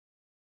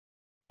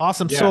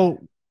Awesome. Yeah,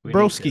 So, we need to.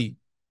 broski,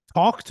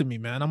 talk to me,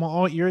 man. I'm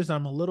all ears.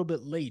 I'm a little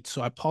bit late,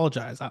 so I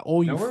apologize. I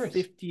owe No you worries.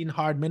 15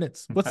 hard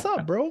minutes. What's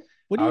up, bro?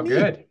 What do you All need?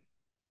 good.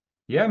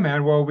 Yeah,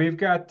 man. Well, we've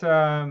got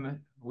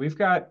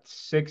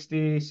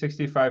 60,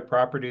 65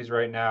 properties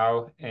right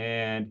now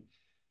and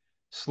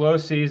slow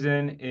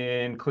season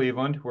in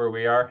Cleveland, where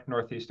we are,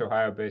 Northeast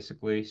Ohio,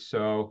 basically.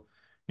 So,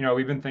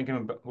 we've been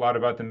thinking a lot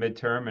about the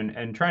midterm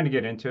and trying to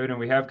get into it, and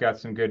we have got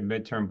some good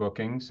midterm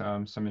bookings,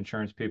 some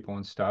insurance people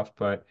and stuff.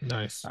 But,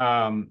 Nice.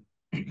 um,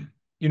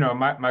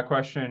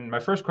 my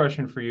first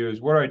question for you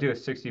is, what do I do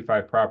with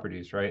 65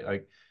 properties, right?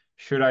 Like,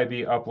 should I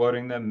be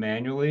uploading them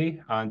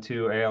manually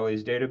onto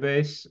ALE's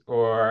database,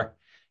 or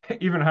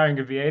even hiring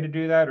a VA to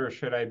do that, or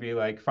should I be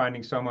like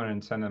finding someone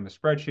and send them a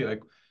spreadsheet?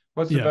 Like,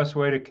 what's the Yeah. best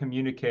way to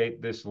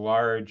communicate this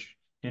large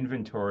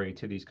inventory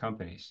to these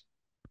companies?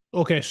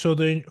 Okay. So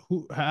then,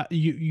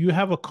 you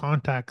have a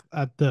contact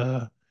at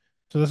the?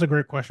 So that's a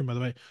great question, by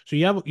the way. So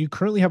you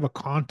currently have a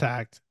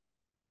contact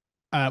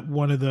at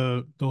one of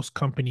those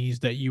companies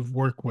that you've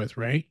worked with,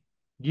 right?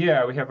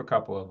 Yeah, we have a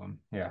couple of them.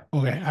 Yeah,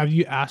 Okay. Have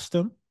you asked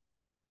them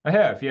I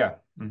have. Yeah.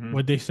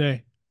 what they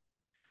say?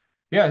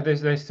 Yeah,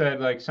 they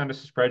said like send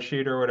us a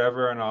spreadsheet or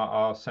whatever, and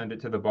I'll send it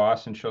to the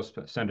boss, and she'll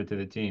send it to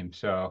the team.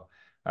 So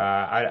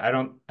I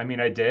don't. I mean,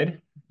 I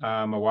did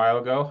a while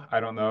ago. I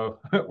don't know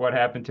what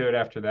happened to it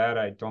after that.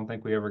 I don't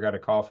think we ever got a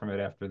call from it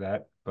after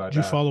that. But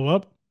Did you follow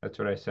up? that's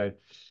what I said.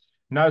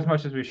 Not as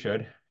much as we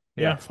should.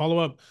 Yeah, Yeah. follow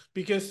up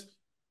because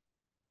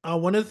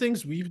one of the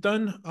things we've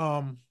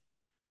done,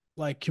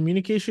 like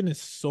communication is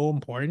so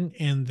important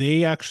and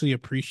they actually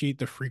appreciate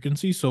the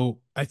frequency. So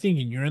I think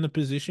you're in a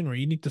position where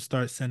you need to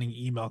start sending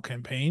email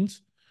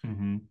campaigns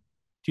Hmm.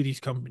 to these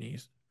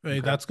companies. Right? Okay.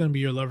 That's going to be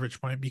your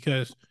leverage point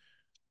because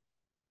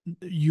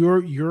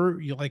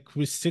you're like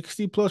with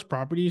 60 plus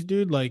properties,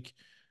 dude, like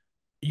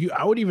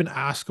I would even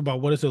ask about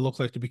what does it look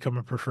like to become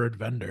a preferred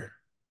vendor,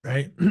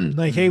 right?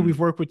 Like, hey, we've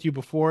Hmm. worked with you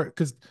before,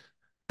 because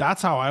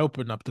that's how I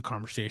open up the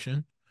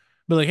conversation.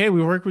 But like, hey,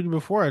 we worked with you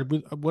before.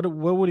 What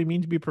would it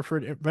mean to be a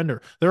preferred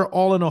vendor? They're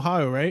all in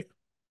Ohio, right?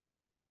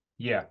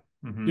 Yeah.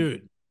 Hmm.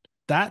 Dude,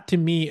 that to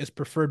me is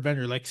preferred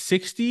vendor. Like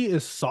 60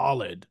 is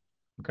solid.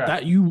 Okay.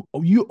 That you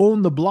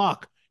own the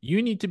block.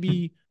 You need to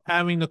be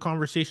having the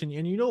conversation.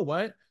 And you know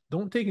what?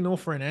 Don't take no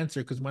for an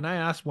answer. Because when I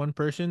asked one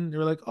person, they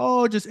were like,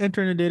 "Oh, just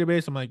enter in a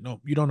database." I'm like, "No,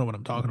 you don't know what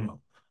I'm talking Hmm. about.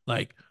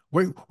 Like,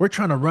 we're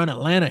trying to run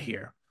Atlanta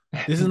here.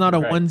 This is not a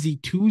Right.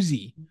 onesie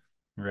twosie."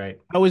 Right.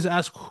 I always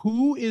ask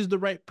who is the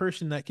right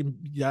person that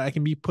I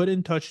can be put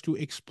in touch to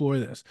explore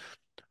this.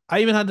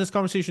 I even had this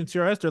conversation in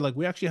CRS. They're like,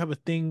 we actually have a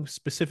thing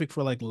specific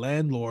for like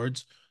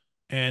landlords,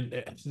 and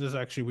this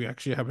actually we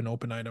actually have an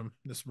open item.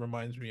 This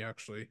reminds me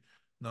actually,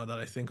 now that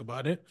I think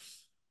about it,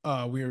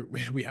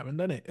 we haven't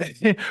done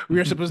it. We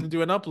were supposed to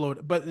do an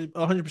upload, but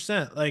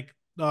 100% like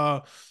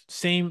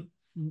same.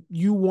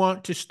 You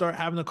want to start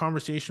having a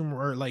conversation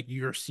where like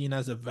you're seen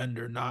as a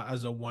vendor, not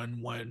as a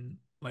one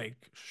like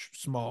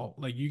small.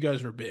 Like you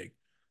guys are big.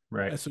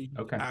 Right. And so you need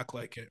to Okay. act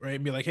like it, right?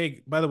 And be like,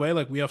 hey, by the way,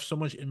 like we have so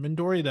much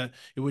inventory that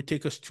it would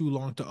take us too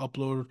long to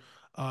upload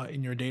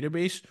in your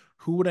database.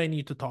 Who would I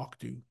need to talk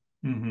to?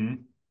 Hmm.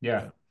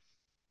 Yeah. Yeah,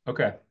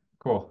 Okay.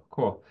 Cool.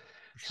 Cool.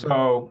 for sure.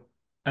 So,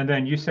 and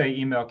then you say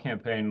email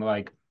campaign,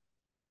 like,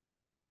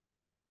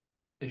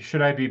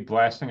 should I be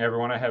blasting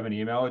everyone I have an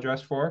email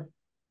address for?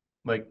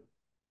 Like,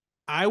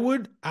 I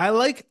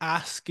like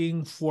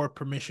asking for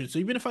permission. So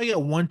even if I get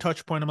one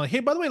touch point, I'm like, hey,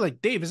 by the way,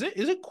 like Dave, is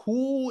it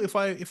cool if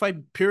I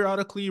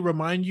periodically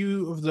remind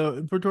you of the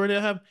inventory that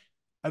I have?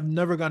 I've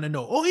never gotten to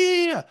know. Oh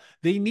yeah.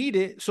 They need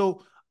it.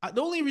 So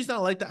the only reason I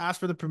like to ask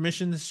for the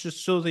permission is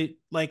just so they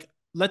like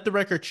let the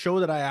record show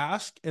that I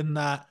ask and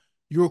that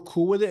you're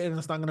cool with it and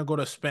it's not gonna go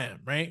to spam,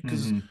 right?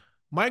 Because hmm,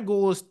 my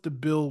goal is to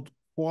build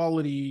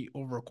quality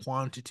over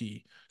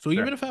quantity. So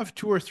even sure. if I have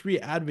two or three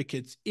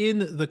advocates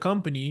in the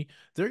company,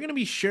 they're going to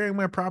be sharing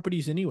my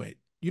properties anyway.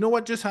 You know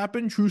what just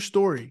happened? True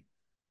story.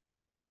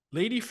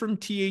 Lady from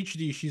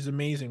THD, she's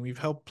amazing. We've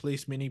helped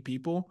place many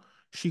people.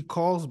 She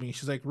calls me.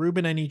 She's like,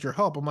 Ruben, I need your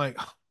help. I'm like,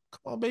 oh,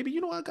 come on, baby.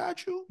 You know I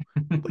got you.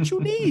 What you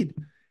need?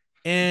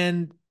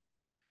 And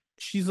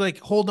she's like,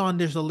 hold on.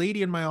 There's a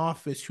lady in my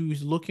office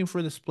who's looking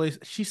for this place.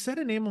 She said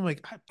a name. I'm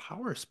like,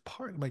 Powder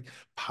Park. I'm like,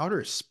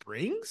 Powder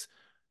Springs?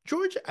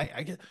 Georgia.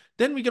 I get.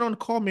 Then we get on the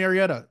call,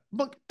 Marietta.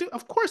 Look, dude,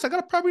 of course, I got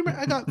a property.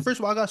 I got, first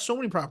of all, I got so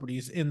many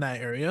properties in that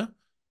area,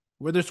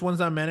 whether it's ones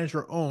I manage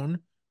or own,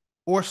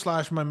 or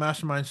slash my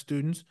mastermind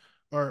students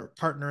or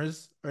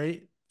partners,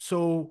 right?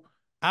 So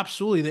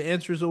absolutely, the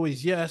answer is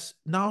always yes.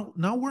 Now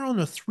we're on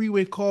a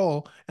three-way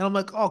call, and I'm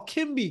like, oh,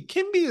 Kimby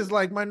is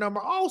like my number.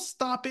 Oh,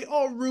 stop it.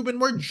 Oh, Ruben,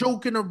 we're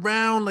joking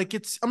around. Like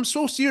I'm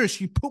so serious.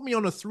 You put me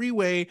on a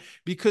three-way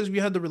because we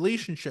had the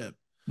relationship.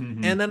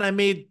 And Hmm. then I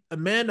made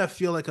Amanda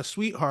feel like a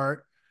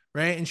sweetheart,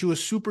 right? And she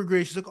was super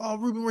great. She's like, "Oh,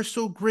 Ruben, we're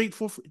so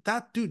grateful for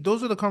that, dude."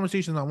 Those are the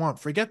conversations I want.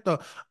 Forget the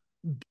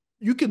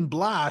you can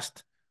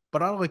blast,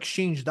 but I'll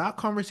exchange that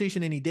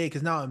conversation any day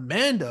because now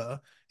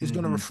Amanda is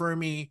going to Hmm. refer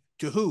me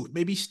to who?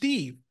 Maybe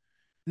Steve.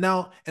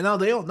 Now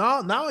they all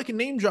now I can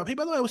name drop. Hey,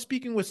 by the way, I was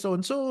speaking with so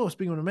and so. I was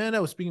speaking with Amanda.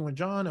 I was speaking with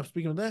John. I was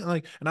speaking with that.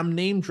 Like, and I'm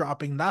name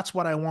dropping. That's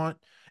what I want.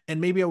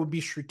 And maybe I would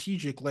be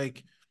strategic.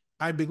 Like,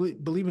 I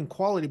believe in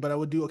quality, but I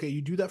would do okay.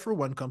 You do that for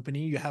one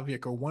company. You have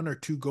like a one or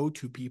two go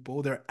to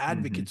people. They're Hmm.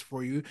 advocates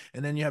for you,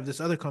 and then you have this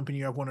other company.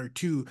 You have one or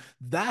two.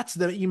 That's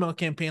the email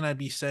campaign I'd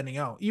be sending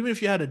out. Even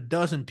if you had a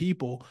dozen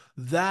people,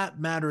 that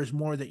matters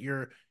more. That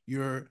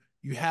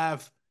you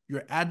have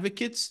your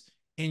advocates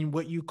and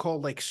what you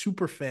call like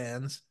super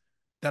fans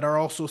that are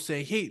also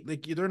saying, hey,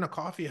 like they're in a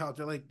coffee house,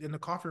 they're like in the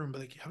coffee room,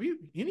 but like,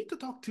 you need to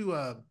talk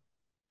to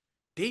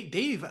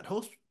Dave at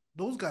host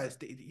those guys,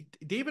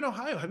 Dave in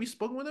Ohio. Have you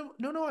spoken with him?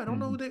 No, I don't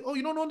know. Hmm. They Oh,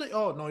 you don't know Dave?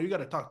 Oh no, you got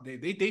to talk to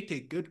Dave. They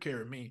take good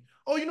care of me.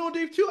 Oh, you know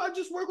Dave too. I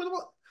just work with him.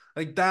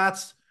 Like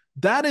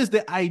that is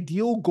the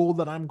ideal goal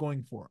that I'm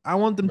going for. I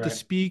want them to Right.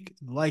 speak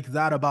like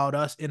that about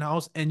us in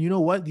house. And you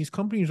know what? These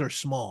companies are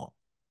small.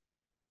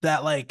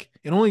 That like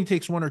it only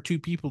takes one or two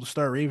people to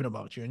start raving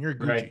about you, and you're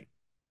Right. Gucci.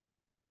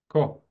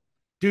 Cool.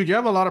 Dude, you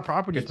have a lot of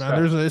properties, Good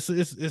man. stuff.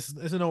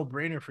 It's a no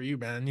brainer for you,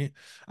 man.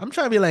 I'm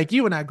trying to be like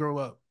you when I grow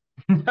up.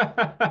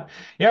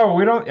 Yeah, well,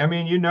 we don't, I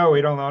mean, we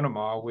don't own them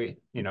all. A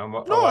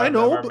No, lot I of them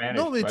know, are but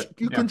no, managed, it's but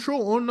you yeah,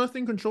 control own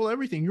nothing, control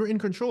everything. You're in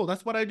control.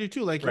 That's what I do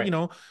too. Like, right.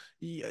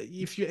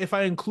 if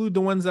I include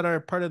the ones that are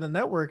part of the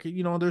network,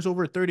 there's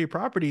over 30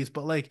 properties.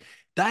 But like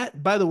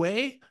that, by the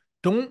way,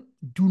 don't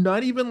do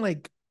not even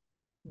like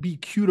be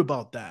cute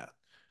about that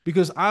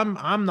because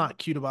I'm not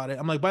cute about it.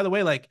 I'm like, by the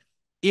way, like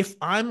if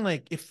I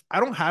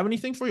don't have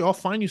anything for you, I'll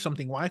find you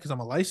something. Why? Because I'm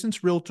a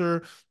licensed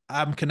realtor.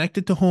 I'm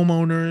connected to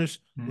homeowners,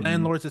 Hmm.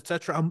 landlords,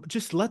 etc. I'm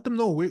just let them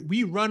know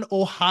we run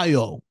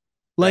Ohio.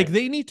 Like Right.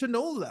 they need to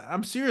know that.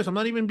 I'm serious. I'm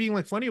not even being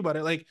like funny about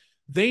it. Like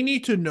they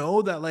need to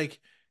know that like,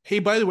 hey,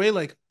 by the way,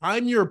 like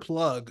I'm your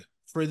plug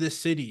for this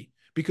city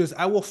because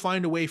I will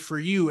find a way for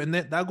you. And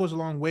that goes a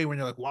long way when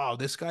you're like, wow,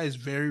 this guy is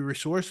very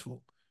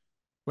resourceful.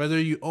 Whether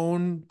you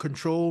own,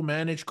 control,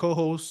 manage,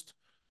 co-host,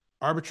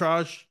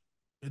 arbitrage,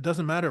 it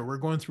doesn't matter. We're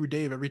going through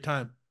Dave every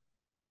time.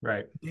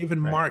 Right. Dave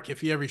and Right. Mark,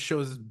 if he ever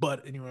shows his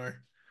butt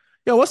anywhere.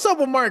 Yo, what's up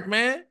with Mark,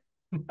 man?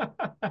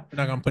 We're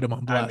not gonna put him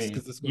on I blast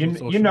because mean, this goes on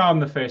you know social. I'm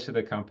the face of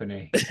the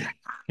company.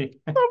 I'm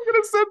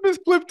gonna send this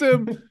clip to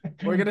him.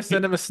 We're gonna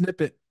send He, him a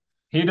snippet.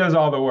 he does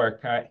all the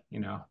work. I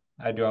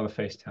do all the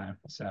FaceTime.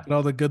 So Get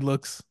all the good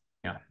looks.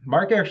 yeah,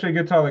 Mark actually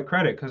gets all the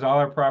credit because all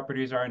our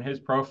properties are in his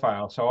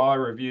profile. So all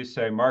our reviews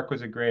say Mark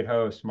was a great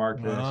host,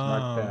 Mark this,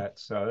 Mark Oh, that.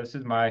 So this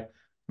is my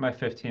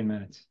 15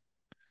 minutes.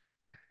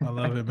 I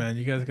love it, man.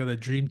 You guys got a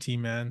dream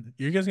team, man.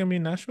 You guys gonna be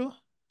in Nashville?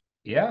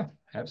 Yeah,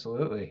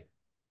 absolutely.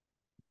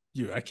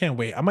 You, I can't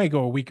wait. I might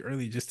go a week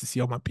early just to see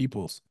all my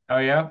peoples. Oh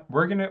yeah,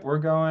 we're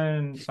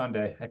going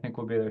Sunday. I think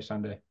we'll be there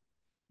Sunday.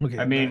 I Okay,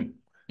 that mean,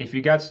 if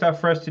you got stuff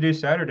for us to do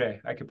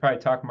Saturday, I could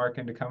probably talk Mark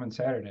into coming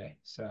Saturday.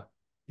 So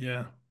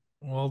Yeah,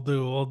 we'll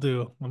do. We'll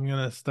do. I'm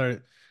gonna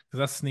start because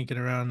that's sneaking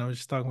around. I was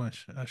just talking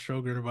with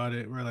Shogun about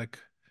it. We're like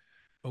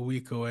a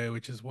week away,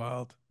 which is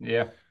wild.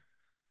 yeah,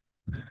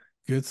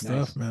 Good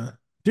stuff, nice. man.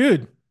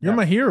 Dude, you're Yeah.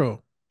 my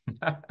hero.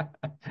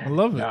 I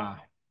love it. Nah,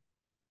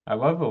 I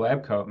love the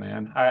lab coat,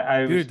 man.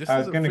 Dude, this I is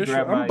was gonna official.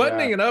 grab I'm my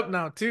buttoning it up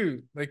now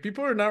too. Like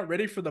people are not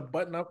ready for the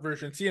button up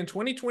version. See, in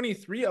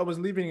 2023, I was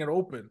leaving it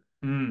open.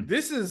 mm,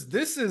 This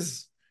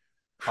is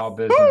all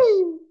business.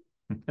 woo!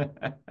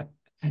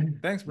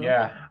 Thanks, bro.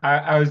 Yeah,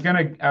 I was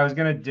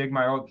gonna dig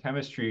my old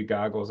chemistry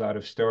goggles out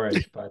of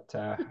storage, but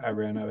I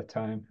ran out of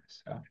time.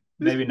 So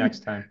maybe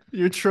next time.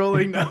 You're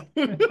trolling now.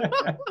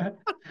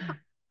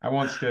 I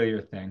won't steal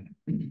your thing.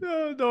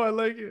 No, I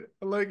like it.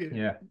 I like it.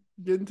 Yeah.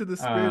 Get into the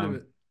spirit of Um,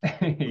 it.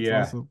 That's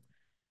yeah. awesome.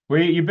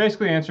 Well, you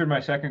basically answered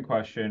my second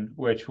question,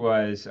 which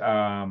was,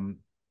 how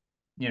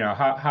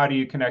do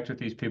you connect with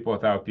these people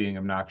without being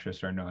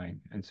obnoxious or annoying?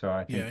 And so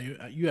I Yeah, think,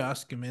 you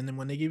ask him, and then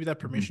when they give you that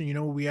mhm,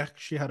 permission, we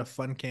actually had a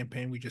fun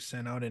campaign we just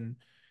sent out in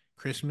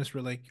Christmas.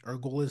 Where like our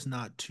goal is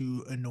not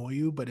to annoy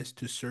you, but is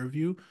to serve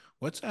you.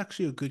 What's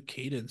actually a good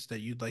cadence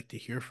that you'd like to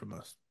hear from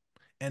us?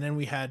 And then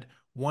we had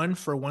one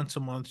for once a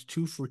month,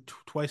 two for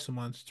twice a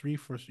month, three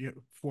for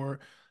four,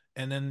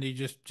 and then they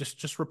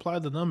just reply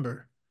the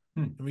number,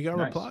 and we got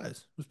nice, replies.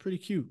 It was pretty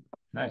cute.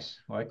 nice.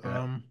 I like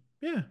that.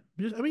 Yeah,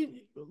 I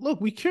mean,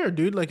 look, we care,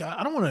 dude. Like,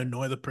 I don't want to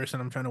annoy the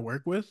person I'm trying to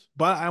work with,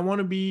 but I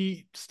want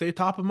to stay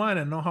top of mind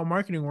and know how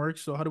marketing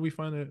works. So how do we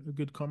find a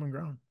good common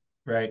ground?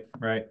 Right,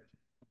 right.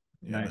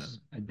 Yeah, Nice.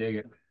 man, I dig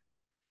it.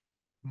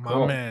 my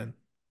Cool. man.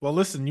 Well,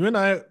 listen, you and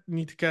I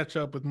need to catch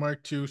up with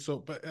Mark too. So,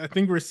 but I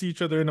think we'll see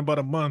each other in about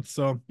a month.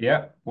 So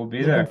Yeah, we'll be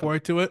looking there.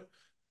 forward to it.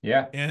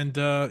 Yeah. And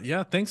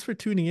yeah, thanks for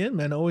tuning in,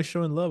 man. Always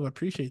showing love. I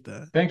appreciate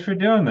that. Thanks for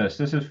doing this.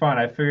 This is fun.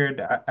 I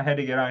figured I had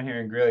to get on here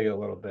and grill you a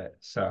little bit.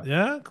 So,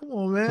 Yeah, come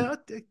on, man. I'll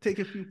take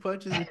a few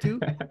punches or two.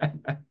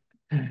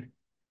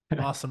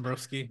 Awesome,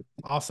 broski.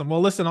 Awesome.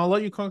 Well, listen, I'll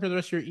let you conquer the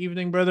rest of your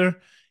evening,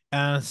 brother,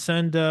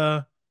 and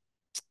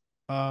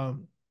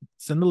um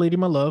send the lady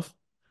my love.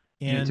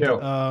 you too.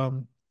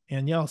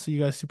 And yeah, I'll see you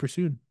guys super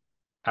soon.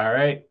 All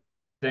right.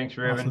 Thanks,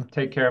 Raven. Awesome.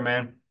 Take care,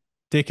 man.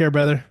 Take care,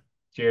 brother.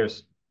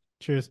 Cheers.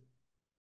 Cheers.